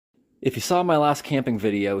If you saw my last camping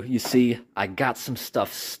video, you see I got some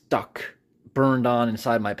stuff stuck, burned on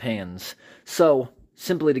inside my pans. So,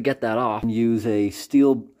 simply to get that off, use a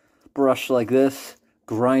steel brush like this,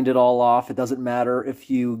 grind it all off. It doesn't matter if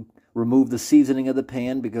you remove the seasoning of the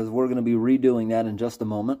pan because we're going to be redoing that in just a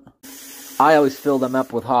moment. I always fill them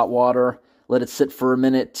up with hot water, let it sit for a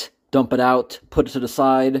minute, dump it out, put it to the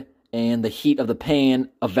side, and the heat of the pan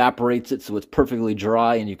evaporates it so it's perfectly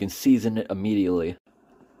dry and you can season it immediately.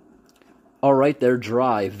 Alright, they're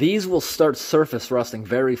dry. These will start surface rusting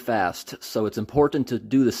very fast, so it's important to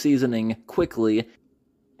do the seasoning quickly.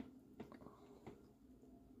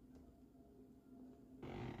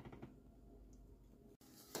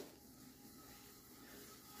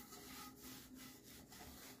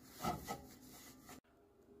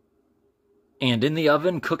 And in the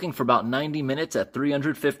oven, cooking for about 90 minutes at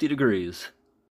 350 degrees.